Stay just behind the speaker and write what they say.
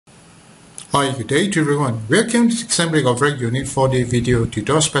Hi, good day to everyone. Welcome to the assembly of a unique 4D video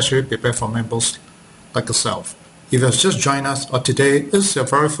tutorial specially prepared for members like yourself. If you have just joined us or today is your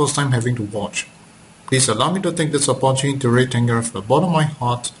very first time having to watch, please allow me to take this opportunity to really thank you from the bottom of my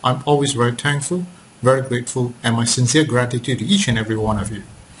heart. I'm always very thankful, very grateful, and my sincere gratitude to each and every one of you.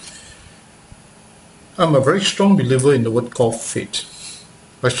 I'm a very strong believer in the word called fate.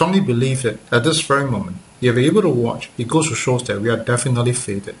 I strongly believe that at this very moment, if you're able to watch, it goes to show that we are definitely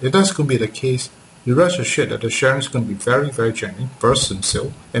fated. If that's going to be the case, you rest assured that the sharing is going to be very, very genuine, very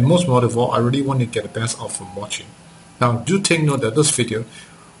sincere, and most of all, I really want you to get the best out from watching. Now, do take note that this video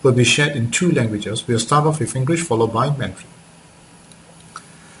will be shared in two languages. We'll start off with English followed by Mandarin.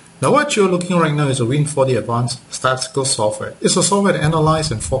 Now, what you're looking right now is a Win4D Advance Statistical Software. It's a software that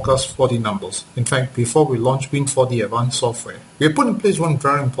analyzes and forecasts 4D numbers. In fact, before we launch Win4D Advance Software, we have put in place one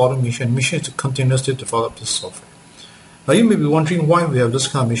very important mission. Mission is to continuously develop this software. Now, you may be wondering why we have this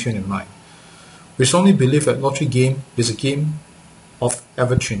kind of mission in mind. We strongly believe that lottery game is a game of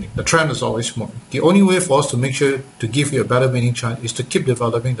ever-changing. The trend is always moving. The only way for us to make sure to give you a better winning chance is to keep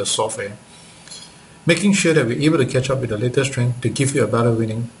developing the software, making sure that we're able to catch up with the latest trend to give you a better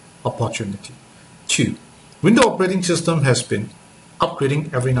winning opportunity. 2. Windows operating system has been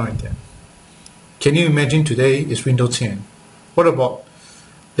upgrading every now and then. Can you imagine today is Windows 10? What about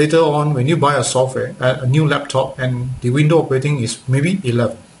later on when you buy a software, a new laptop, and the Windows operating is maybe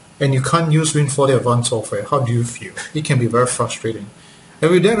 11, and you can't use Win4D Advanced Software? How do you feel? It can be very frustrating.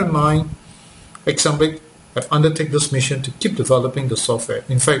 And with that in mind, Assembly have undertaken this mission to keep developing the software.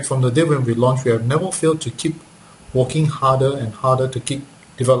 In fact, from the day when we launched, we have never failed to keep working harder and harder to keep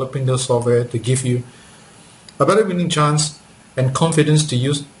developing the software to give you a better winning chance and confidence to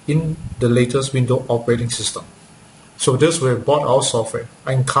use in the latest Windows operating system. So this way, bought our software.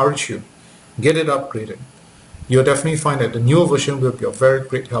 I encourage you, get it upgraded. You'll definitely find that the newer version will be of very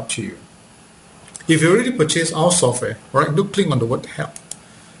great help to you. If you already purchased our software, right, do click on the word help.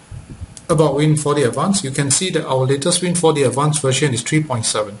 About Win4D Advanced, you can see that our latest Win4D Advanced version is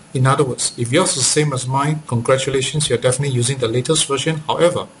 3.7. In other words, if yours is the same as mine, congratulations, you're definitely using the latest version.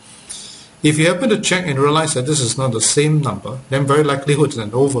 However, if you happen to check and realize that this is not the same number, then very likelihood it's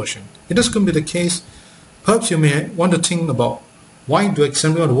an old version. If this could be the case, perhaps you may want to think about why do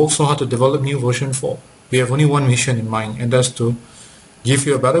Assembly want to work so hard to develop new version 4? We have only one mission in mind, and that's to give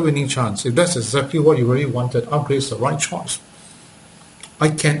you a better winning chance. If that's exactly what you really wanted, upgrade is the right choice. I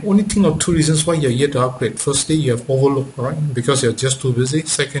can only think of two reasons why you're yet to upgrade. Firstly, you have overlooked, right? Because you're just too busy.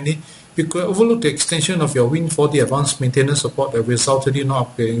 Secondly, you could overlook the extension of your Win4D Advanced maintenance support that resulted in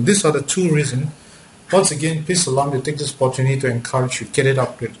not upgrading. These are the two reasons. Once again, please allow me to take this opportunity to encourage you, get it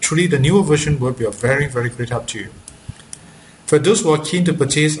upgraded. Truly, the newer version will be a very, very great help to you. For those who are keen to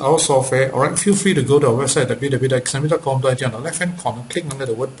purchase our software, alright, feel free to go to our website www.assembly.com.au. On the left-hand corner, click under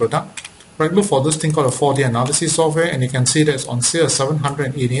the word product. Right, look for this thing called a 4D analysis software, and you can see that it's on sale at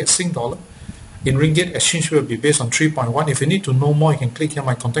 788 Sing dollar. In ringgit, exchange will be based on 3.1. If you need to know more, you can click here.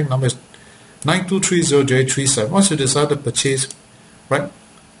 My contact number is 92300837. Once you decide to purchase, right,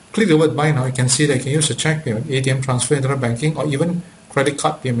 click the word buy now. You can see that you can use a check payment, ATM transfer, internet banking, or even credit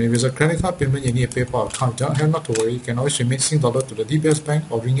card payment. If it's a credit card payment, you need a PayPal account. Don't have not to worry. You can always remit Sing dollar to the DBS bank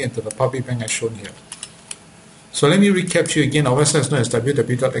or ringgit into the public bank as shown here. So let me recap to you again. Our website is known as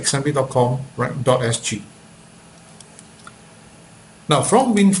www.assembly.com.sg. Now,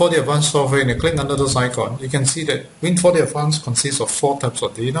 from Win4D Advanced Software, and you click under this icon, you can see that Win4D Advanced consists of 4 types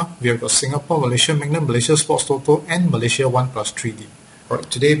of data. We have got Singapore, Malaysia, Magnum, Malaysia Sports Toto, and Malaysia 1 plus 3D.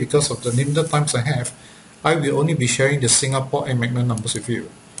 Alright, today, because of the limited times I have, I will only be sharing the Singapore and Magnum numbers with you.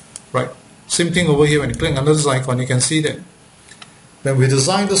 Right, same thing over here. When you click under this icon, you can see that when we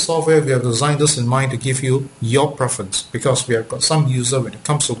design the software, we have designed this in mind to give you your preference, because we have got some user when it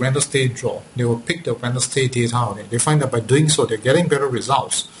comes to Wednesday draw, they will pick the Wednesday data out. They find that by doing so, they're getting better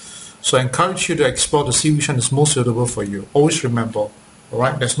results. So I encourage you to explore to see which one is most suitable for you. Always remember,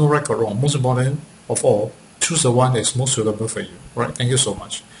 alright, there's no right or wrong. Most important of all, choose the one that is most suitable for you. Alright, thank you so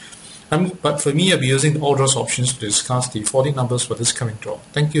much. But for me, I'll be using all those options to discuss the 40 numbers for this coming draw.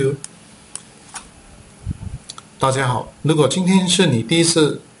 Thank you. 大家好，如果今天是你第一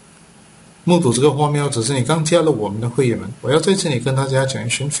次目睹这个画面，只是你刚加入我们的会员们，我要在这里跟大家讲一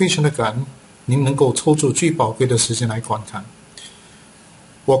声，非常的感恩您能够抽出最宝贵的时间来观看。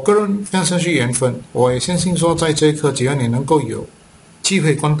我个人非常相信缘分，我也相信说，在这一刻，只要你能够有机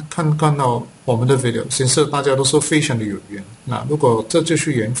会看到我们的 video， 显示大家都是非常的有缘。那如果这就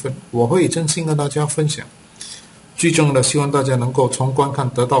是缘分，我会真心跟大家分享。最重要的，希望大家能够从观看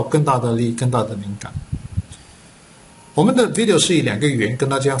得到更大的利益、更大的灵感。我们的 video 是以2个语言跟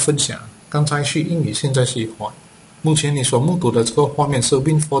大家分享，刚才是英语，现在是华语。目前你所目睹的这个画面是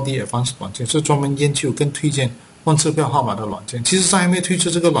Win4D Advance 软件，是专门研究跟推荐换支票号码的软件。其实在还没推出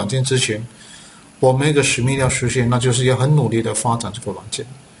这个软件之前，我们有一个使命要实现，那就是要很努力的发展这个软件。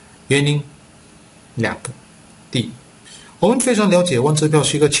原因两个，第一，我们非常了解换支票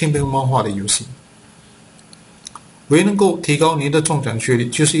是一个千变万化的游戏，唯能够提高您的中奖几率，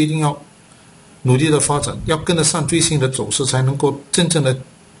就是一定要努力的发展，要跟得上最新的走势，才能够真正的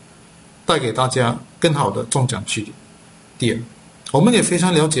带给大家更好的中奖几率。第二，我们也非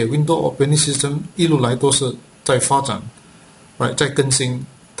常了解 Windows Operating System 一路来都是在发展，在更新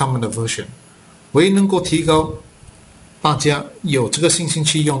他们的 version， 唯能够提高大家有这个信心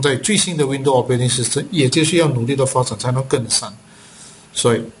去用在最新的 Windows Operating System， 也就是要努力的发展才能跟得上。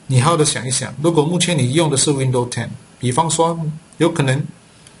所以你好好的想一想，如果目前你用的是 Windows 10， 比方说有可能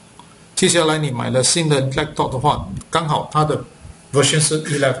接下来你买了新的 laptop 的话，刚好它的 version 是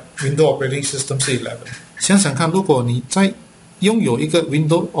11 Windows Operating System 是11，想想看，如果你在拥有一个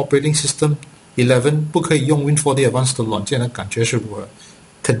Windows Operating System 11不可以用 Win4D Advance 的软件的感觉是如何？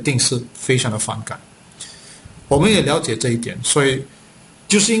肯定是非常的反感。我们也了解这一点，所以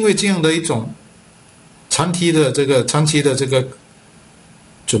就是因为这样的一种长期的这个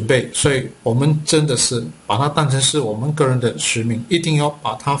准备，所以我们真的是把它当成是我们个人的使命，一定要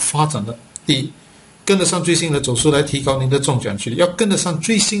把它发展的第一，跟得上最新的走势来提高您的中奖几率，要跟得上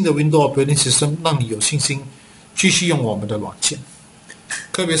最新的 Windows Operating System， 让你有信心继续用我们的软件。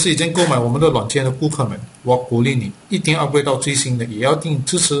特别是已经购买我们的软件的顾客们，我鼓励你一定要 upgrade 到最新的，也要一定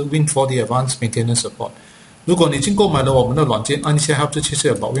支持 Win4D Advance Maintenance Support。如果你已经购买了我们的软件，按一下 Help to check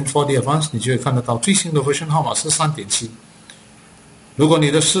about Win4D Advance， 你就会看得到最新的 version 号码是 3.7。如果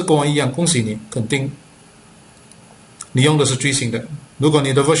你的事跟我一样，恭喜你，肯定你用的是最新的。如果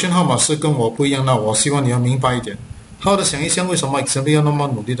你的 version 号码是跟我不一样，那我希望你要明白一点，好好的想一想，为什么 XMB 要那么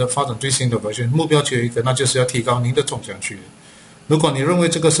努力的发展最新的 version？ 目标只有一个，那就是要提高您的中奖几率。如果你认为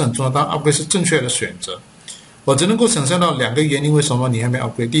这个是很重要，但 upgrade 是正确的选择。我只能够想象到两个原因，为什么你还没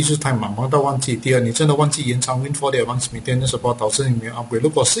upgrade。第一是太忙到忘记，第二你真的忘记延长 Win4D Advance Maintenance Support， 导致你没有 upgrade。如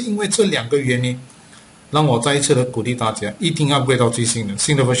果是因为这两个原因，让我再一次的鼓励大家，一定要 upgrade 到最新的，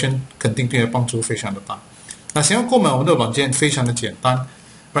新的 version 肯定对你的帮助非常的大。那想要购买我们的软件非常的简单，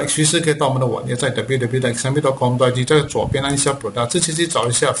随时可以到我们的网页，在 www.xmb.com.id， 在左边按一下 Product， 直接去找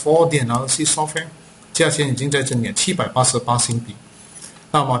一下 4D Advance Software， 价钱已经在这里788新币。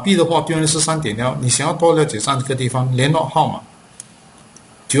那马币的话，标准是 3.1， 你想要多了解上这个地方，联络号码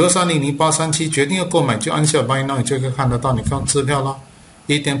92300837，决定要购买就按下 Buy Now， 你就可以看得到你看支票啦、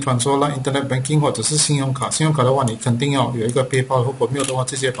ATM transfer 啦、Internet Banking 或者是信用卡。信用卡的话，你肯定要有一个 PayPal， 如果没有的话，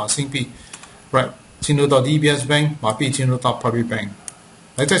直接把新币进入到 DBS Bank， 马币进入到 Public Bank。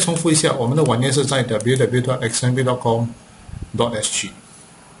来再重复一下，我们的网页是在 www.xmb.com.sg。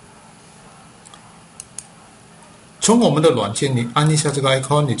从我们的软件，你按一下这个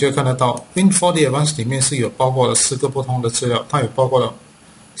icon， 你就会看得到 Win4D Advance 里面是有包括了4个不同的资料，它有包括了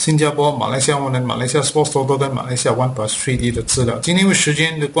新加坡、马来西亚万能、马来西亚 Sports Toto 跟马来西亚 1+3D 的资料。今天因为时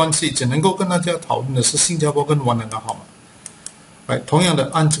间的关系，只能够跟大家讨论的是新加坡跟万能的号码。同样的，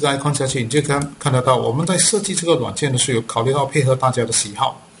按这个 icon 下去，你就看得到我们在设计这个软件的时候，有考虑到配合大家的喜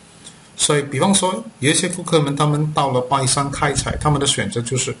好。所以，比方说，有一些顾客们，他们到了拜山开采，他们的选择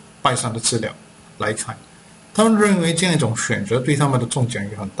就是拜山的资料来看。他们认为这样一种选择对他们的中奖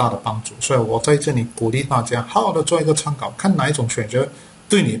有很大的帮助，所以我在这里鼓励大家好好的做一个参考，看哪一种选择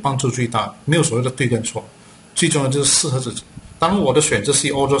对你帮助最大，没有所谓的对跟错，最重要就是适合自己。当然我的选择是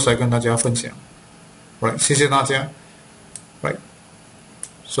以 Autos 来跟大家分享。谢谢大家。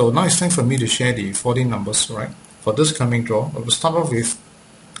So now it's time for me to share the 4D numbers, For this coming draw, I will start off with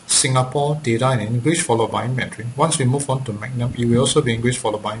Singapore data in English followed by Mandarin. Once we move on to Magnum, it will also be English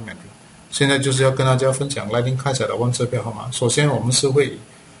followed by Mandarin. 现在就是要跟大家分享来宾开采的万支票号码。首先我们是会以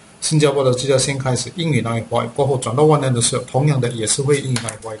新加坡的资料先开始，英语那一块过后转到万能的时候，同样的也是会英语那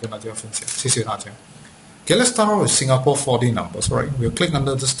一块跟大家分享。谢谢大家。Okay, let's start off with Singapore 4D numbers, We'll click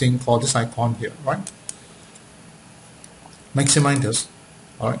under this thing called this icon here, Maximize this,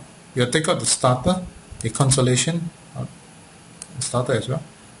 We'll take out the starter, the consolation, starter as well,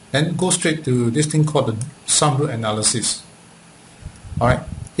 and go straight to this thing called the sum root analysis.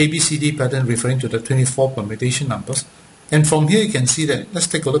 ABCD pattern referring to the 24 permutation numbers. And from here you can see that, let's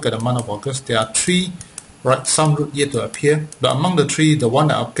take a look at the month of August. There are 3 sum root yet to appear. But among the 3, the one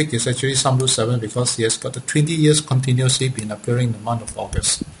that I'll pick is actually sum root 7 because he has got the 20 years continuously been appearing in the month of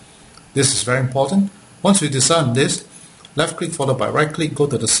August. This is very important. Once we decide on this, left click followed by right click, go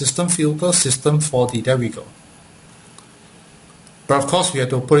to the system filter, system 4D, there we go. But of course, we have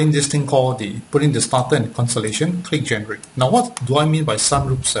to put in this thing called put in the starter and constellation, click generate. Now what do I mean by sum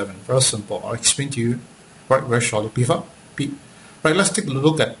root 7? Very simple, I'll explain to you right? Very shortly. P. Right, let's take a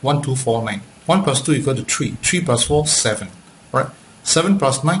look at 1249. 1 plus 2 equal to 3. 3 plus 4, 7. Right? 7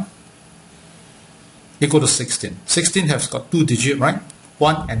 plus 9 equal to 16. 16 has got 2 digits, right?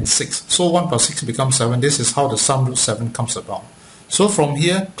 1 and 6. So 1 plus 6 becomes 7. This is how the sum root 7 comes about. So from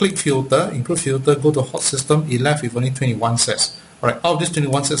here, click filter, include filter, go to hot system, it left with only 21 sets. Alright, out of this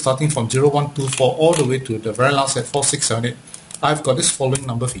 21 sets starting from 0, 1, 2, 4 all the way to the very last set 4, 6, 7, 8, I've got this following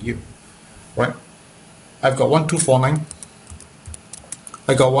number for you. Right? I've got 1, 2, 4, 9.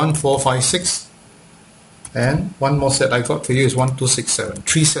 I got 1, 4, 5, 6. And one more set I got for you is 1, 2, 6, 7.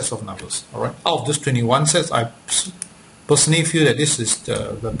 3 sets of numbers. Alright. Out of those 21 sets, I personally feel that this is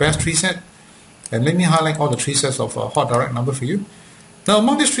the best 3 set. And let me highlight all the 3 sets of hot direct number for you. Now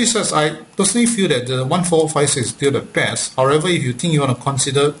among these 3 sets, I personally feel that the 1, 4, 5, 6 is still the best. However, if you think you want to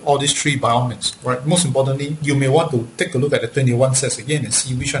consider all these 3 by all means, right? Most importantly, you may want to take a look at the 21 sets again and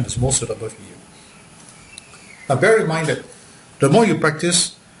see which one is most suitable for you. Now bear in mind that the more you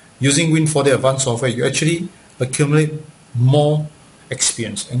practice using Win4D Advance Software, you actually accumulate more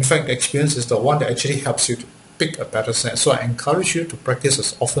experience. In fact, experience is the one that actually helps you to pick a better set. So I encourage you to practice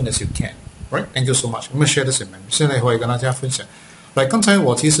as often as you can. Right? Thank you so much. I'm going to share this in memory. 现在会跟大家分享。来，刚才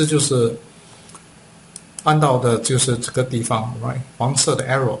我其实就是按到的就是这个地方 ，right？ 黄色的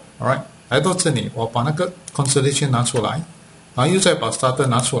arrow，right？ 来到这里，我把那个 constellation 拿出来，然后又再把 starter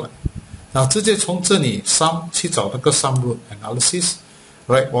拿出来，然后直接从这里 sum 去找那个 sum root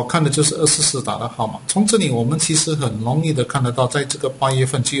analysis。Right， 我看的就是24打的号码。从这里我们其实很容易的看得到，在这个8月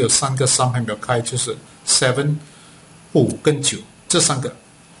份只有3个 sum 还没有开，就是 7、5跟9这3个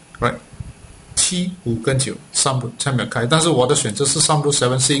 ，right， 7、5跟9 sum root 还没有开。但是我的选择是 sum root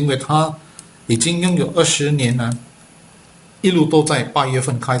 7，是因为它已经拥有20年了，一路都在8月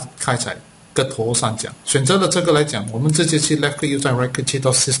份开采个头上讲。选择了这个来讲，我们直接去 left click 又在 right click 去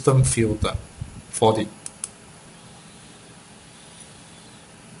到 system filter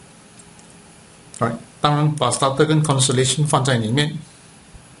 4D。Right. 当然把 starter 跟 constellation 放在里面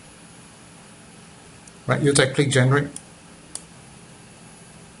Right. 又再 click generate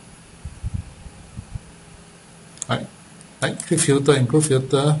Right. 来 click filter include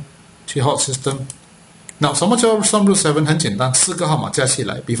filter 去 hot system。 那什么叫 sum root 7？ 很简单，4个号码加起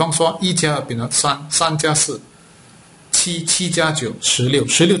来，比方说1加2变成3， 3加4 7， 7加9 16，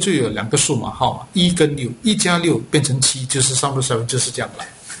 16就有2个数码号码1跟6， 1加6变成7，就是 sum root 7， 就是这样来。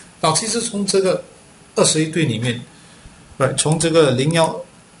那其实从这个21对里面，从这个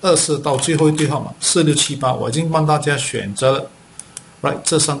0124到最后一对号码4678，我已经帮大家选择了，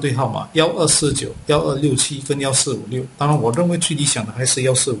这3对号码1249、1267跟1456。当然，我认为最理想的还是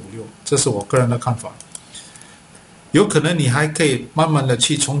1456，这是我个人的看法。有可能你还可以慢慢的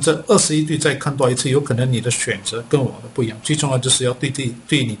去从这21对再看多一次，有可能你的选择跟我的不一样。最重要就是要对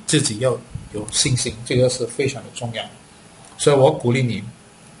你自己要有信心，这个是非常的重要。所以我鼓励你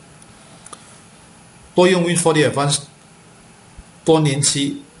多用 Win4D Advance， 多年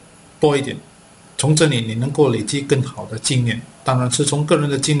期多一点，从这里你能够累积更好的经验。当然是从个人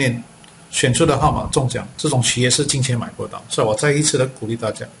的经验选出的号码中奖，这种企业是金钱买不到。所以我再一次的鼓励大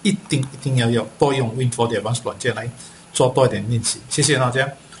家，一定要多用 Win4D Advance 软件来做多一点练习。谢谢大家。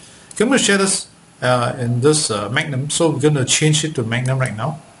I'm going to share this in this Magnum, so we're going to change it to Magnum right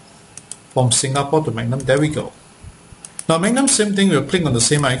now. From Singapore to Magnum, there we go. Now Magnum, same thing, we'll click on the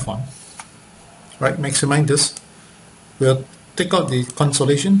same icon. Right, maximize this. We'll take out the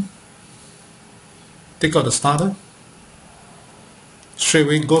consolation, take out the starter. Straight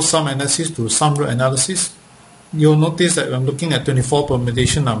away go sum analysis to sum root analysis. You'll notice that I'm looking at 24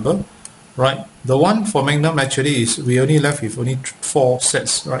 permutation number. Right, the one for Magnum actually is we only left with only 4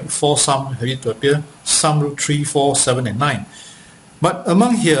 sets. Right, 4 sum have it to appear. Sum root 3, 4, 7, and 9. But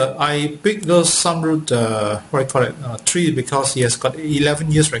among here, I picked those sum root 3 because he has got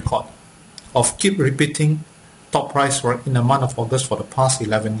 11 years record of keep repeating top price in the month of August for the past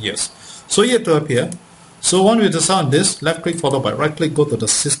 11 years. So here to appear. So when we decide on this, left click followed by right click, go to the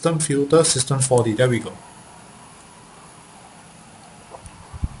system filter, system 4D. There we go.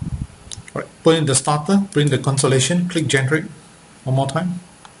 Right, put in the starter, bring the consolation, click generate. One more time.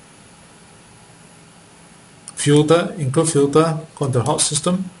 Filter, include filter, go to the hot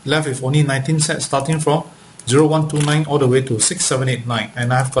system. Left with only 19 sets starting from 0129 all the way to 6789,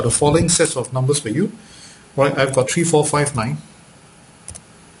 and I've got the following sets of numbers for you. Right, I've got 3459,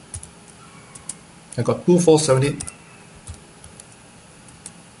 I've got 2478,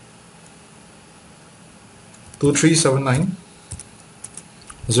 2379,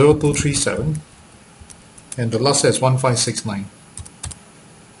 0237, and the last set is 1569.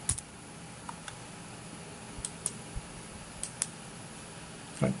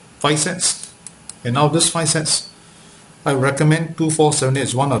 Right, 5 sets. And now these 5 sets, I recommend 2478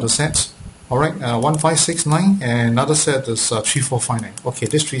 is one of the sets. Alright, 1569 and another set is 3459. Okay,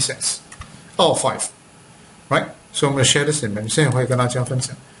 these 3 sets. Oh, 5. Right? So I'm going to share this in 现在会跟大家分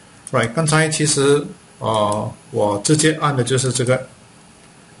享。Right， 刚才其实我直接按的就是这个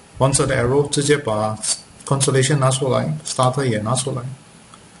黄色的 arrow， 直接把 constellation 拿出来 ，starter 也拿出来，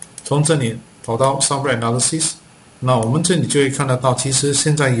从这里跑到 software analysis。那我们这里就会看得到，其实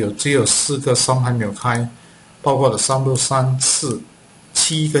现在只有4个 sum 还没有开，包括了 sum 3、4、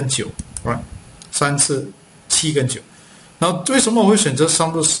7跟9 ，right， 3、4、7跟9。那为什么我会选择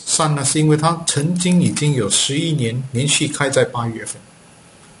sum 3呢？是因为它曾经已经有11年连续开在8月份，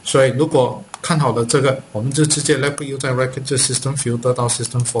所以如果看好了这个，我们就直接 left U 在 record 这 system view 得到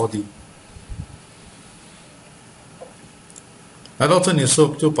system 4D。来到这里的时候，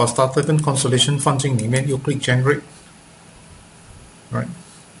就把 starter 跟 constellation 放进里面，又 click generate，right，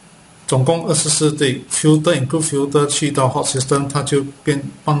 总共24对 filter include filter 去到 hot system， 它就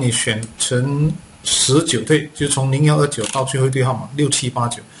帮你选成19对，就从0129到最后一对号码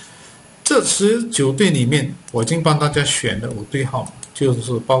6789。这19对里面，我已经帮大家选了5对号码，就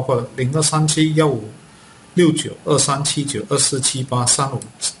是包括了0237、1569、2379、2478、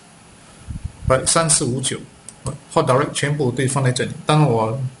3459。或 direct 全部对放在这里，当然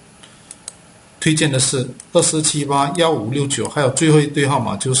我推荐的是2478、1569，还有最后一对号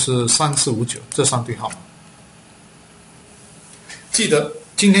码就是3459，这3对号码。记得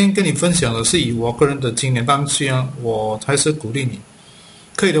今天跟你分享的是以我个人的经验，但虽然我还是鼓励你，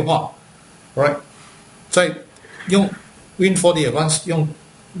可以的话 ，right， 在用 Win4D Advance 用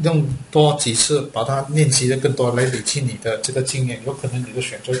多几次，把它练习的更多，来累积你的这个经验。有可能你的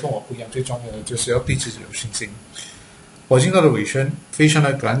选择跟我不一样，最重要的就是要对自己有信心。我今天的尾声，非常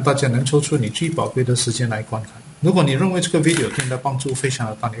的感恩大家能抽出你最宝贵的时间来观看。如果你认为这个 video 对你的帮助非常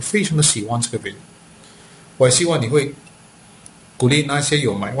的大，你非常的喜欢这个 video， 我也希望你会鼓励那些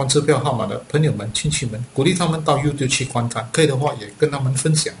有买万支票号码的朋友们、亲戚们，鼓励他们到 YouTube 去观看。可以的话，也跟他们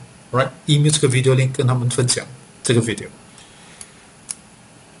分享 ，right， email 这个 video link 跟他们分享这个 video。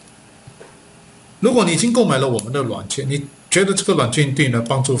如果你已经购买了我们的软件，你觉得这个软件对你的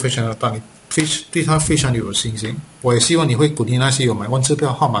帮助非常的大，你对它非常的有信心，我也希望你会鼓励那些有买万支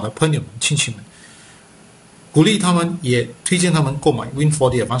票号码的朋友们、亲戚们，鼓励他们，也推荐他们购买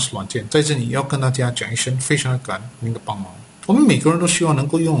Win4D Advance 软件。在这里要跟大家讲一声，非常的感恩您的帮忙。我们每个人都希望能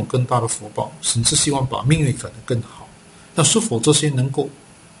够拥有更大的福报，甚至希望把命运改得更好。那是否这些能够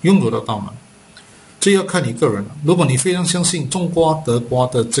拥有得到呢？这要看你个人了。如果你非常相信种瓜得瓜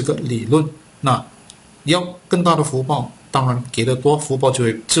的这个理论，那要更大的福报，当然给得多，福报就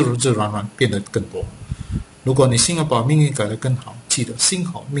会自然变得更多。如果你心要把命运改得更好，记得心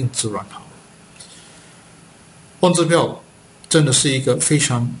好命自然好。万支票真的是一个非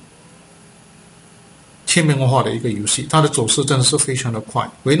常千变万化的一个游戏，它的走势真的是非常的快。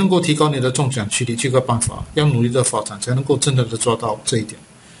唯能够提高你的中奖几率，这个办法要努力的发展，才能够真正的做到这一点。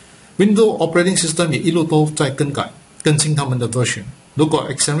Windows Operating System 也一路都在更新他们的 version。如果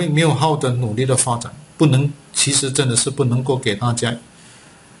Xamarin 没有好的努力的发展，其实真的是不能够给大家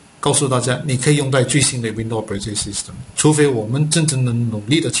告诉大家，你可以用在最新的 Windows Operating System， 除非我们真正的努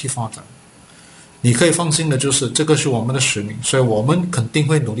力的去发展。你可以放心的就是，这个是我们的使命，所以我们肯定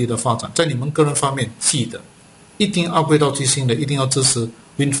会努力的发展。在你们个人方面，记得一定要 upgrade 到最新的，一定要支持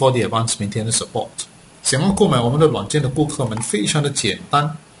Win4D Advance 每天的 support。想要购买我们的软件的顾客们，非常的简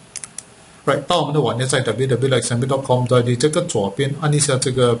单。Right， 到我们的网页在 www.xamarin.com 的这个左边按一下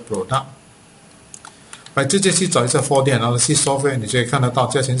这个 product。Right， 直接去找一下 4D Advance Software， 你就可以看得到，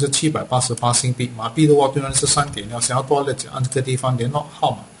价钱是788新币，马币的话对方是3点6，想要多的就按这个地方联络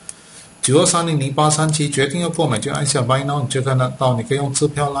号码92300837，决定要购买就按下 Buy Now， 你就看得到，你可以用支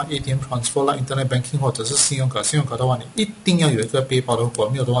票啦、ATM Transfer 啦、Internet Banking 或者是信用卡。信用卡的话，你一定要有一个背包的货，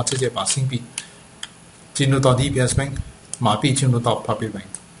没有的话，直接把新币进入到 DBS Bank， 马币进入到 Public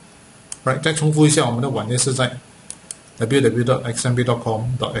Bank。Right， 再重复一下，我们的网页是在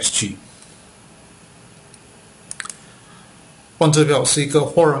www.xmb.com.sg。万支票是一个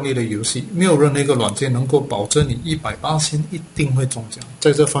豁然力的游戏，没有任何一个软件能够保证你100%一定会中奖。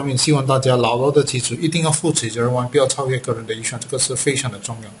在这方面，希望大家牢牢的记住，一定要负起责任，不要超越个人的预算，这个是非常的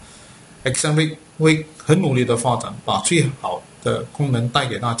重要。XMB 会很努力的发展，把最好的功能带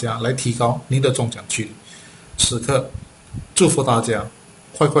给大家，来提高您的中奖几率。此刻，祝福大家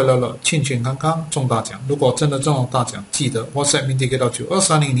快快乐乐、健健康康中大奖。如果真的中了大奖，记得 WhatsApp 命题给到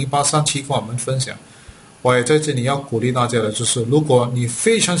92300837跟我们分享。我也在这里要鼓励大家的就是，如果你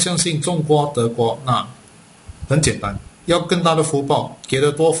非常相信种瓜得瓜，那很简单，要更大的福报，给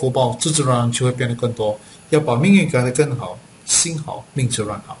得多福报，自然而然就会变得更多。要把命运改得更好，心好命自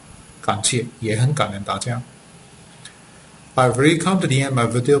然好。感谢，也很感恩大家。I've already come to the end of my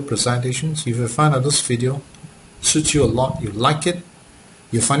video presentations. If you find that this video suits you a lot, you like it,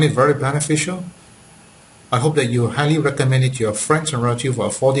 you find it very beneficial, I hope that you highly recommend it to your friends and relatives who are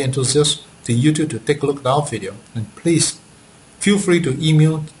 4D enthusiasts, to YouTube to take a look at our video. And please feel free to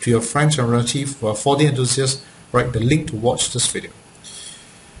email to your friends and relatives who are 4D enthusiasts, write the link to watch this video.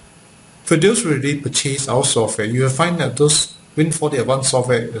 For those who already purchased our software, you will find that this Win4D Advance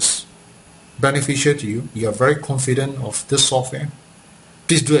software is beneficial to you. You are very confident of this software.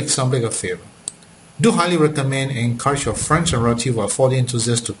 Please do exemplary a favor. Do highly recommend and encourage your friends and relatives who are 4D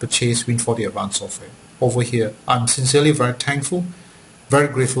enthusiasts to purchase Win4D Advance software. Over here, I'm sincerely very thankful, very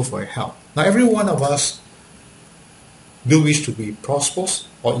grateful for your help. Now, every one of us do wish to be prosperous,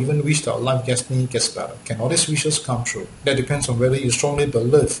 or even wish that our life destiny gets better. Can all these wishes come true? That depends on whether you strongly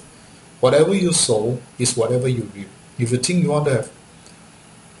believe whatever you sow is whatever you reap. If you think you want to have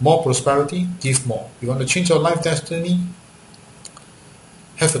more prosperity, give more. You want to change your life destiny,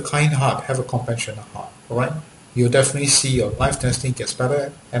 have a kind heart, have a compassionate heart. Alright? You'll definitely see your life destiny gets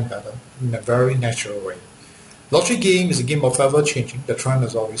better and better in a very natural way. Lottery game is a game of ever changing. The trend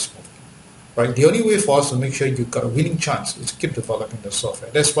is always moving. Right? The only way for us to make sure you've got a winning chance is to keep developing the software.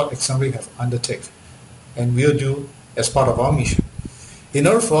 That's what Exemplary have undertaken, and we'll do as part of our mission. In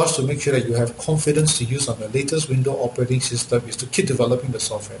order for us to make sure that you have confidence to use on the latest Windows operating system is to keep developing the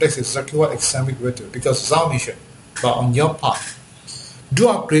software. That's exactly what Exemplary will do, because it's our mission. But on your part, do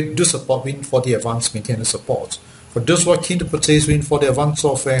upgrade, do support Win4D Advanced Maintenance Support. For those who are keen to purchase Win4D Advanced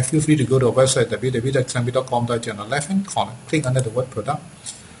software, feel free to go to our website www.exemplary.com. On the left-hand corner, click under the word product.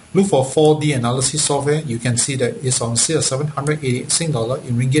 Look for 4D analysis software. You can see that it's on sale at 788 Sing dollar.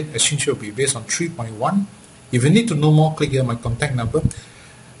 In ringgit, exchange rate will be based on 3.1. If you need to know more, click here my contact number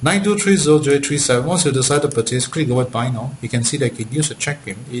 92300837. Once you decide to purchase, click the word buy now. You can see that you can use a check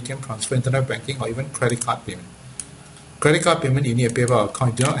payment, ATM transfer, internet banking, or even credit card payment. Credit card payment, you need a PayPal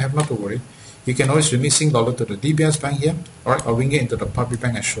account. You do not have, not to worry. You can always remit Sing dollar to the DBS bank here, alright, or ringgit into the public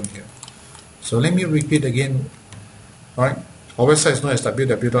bank as shown here. So let me repeat again. Alright, our website is known as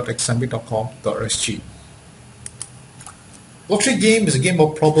www.exemplary.com.sg. Lottery game is a game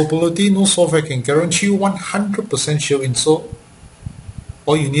of probability. No software can guarantee you 100% sure in. So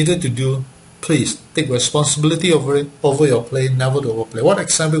all you needed to do, please take responsibility over it, over your play, never to overplay. What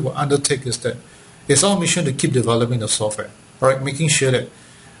Exemplary will undertake is that it's our mission to keep developing the software, right? Making sure that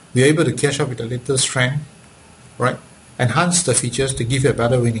we are able to catch up with the latest trend, right? Enhance the features to give you a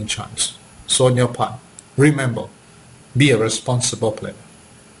better winning chance. So on your part, remember, be a responsible player.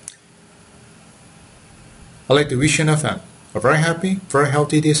 I'd like to wish you and your family a very happy, very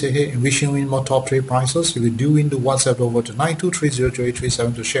healthy days ahead, and wishing you win more top trade prizes. If you do win, do WhatsApp over to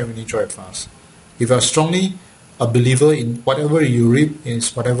 92300837 to share and enjoy it fast. If you are strongly a believer in whatever you reap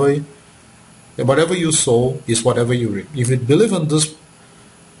is whatever you sow is whatever you reap. If you believe in this,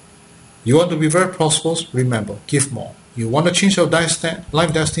 you want to be very prosperous, remember, give more. You want to change your life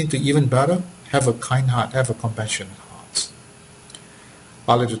destiny to even better, have a kind heart, have a compassionate heart.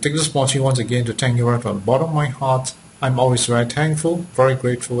 I'd like to take this opportunity once again to thank you right from the bottom of my heart. I'm always very thankful, very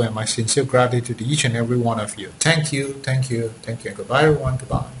grateful, and my sincere gratitude to each and every one of you. Thank you, thank you, thank you, and goodbye everyone,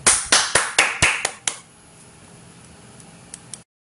 goodbye.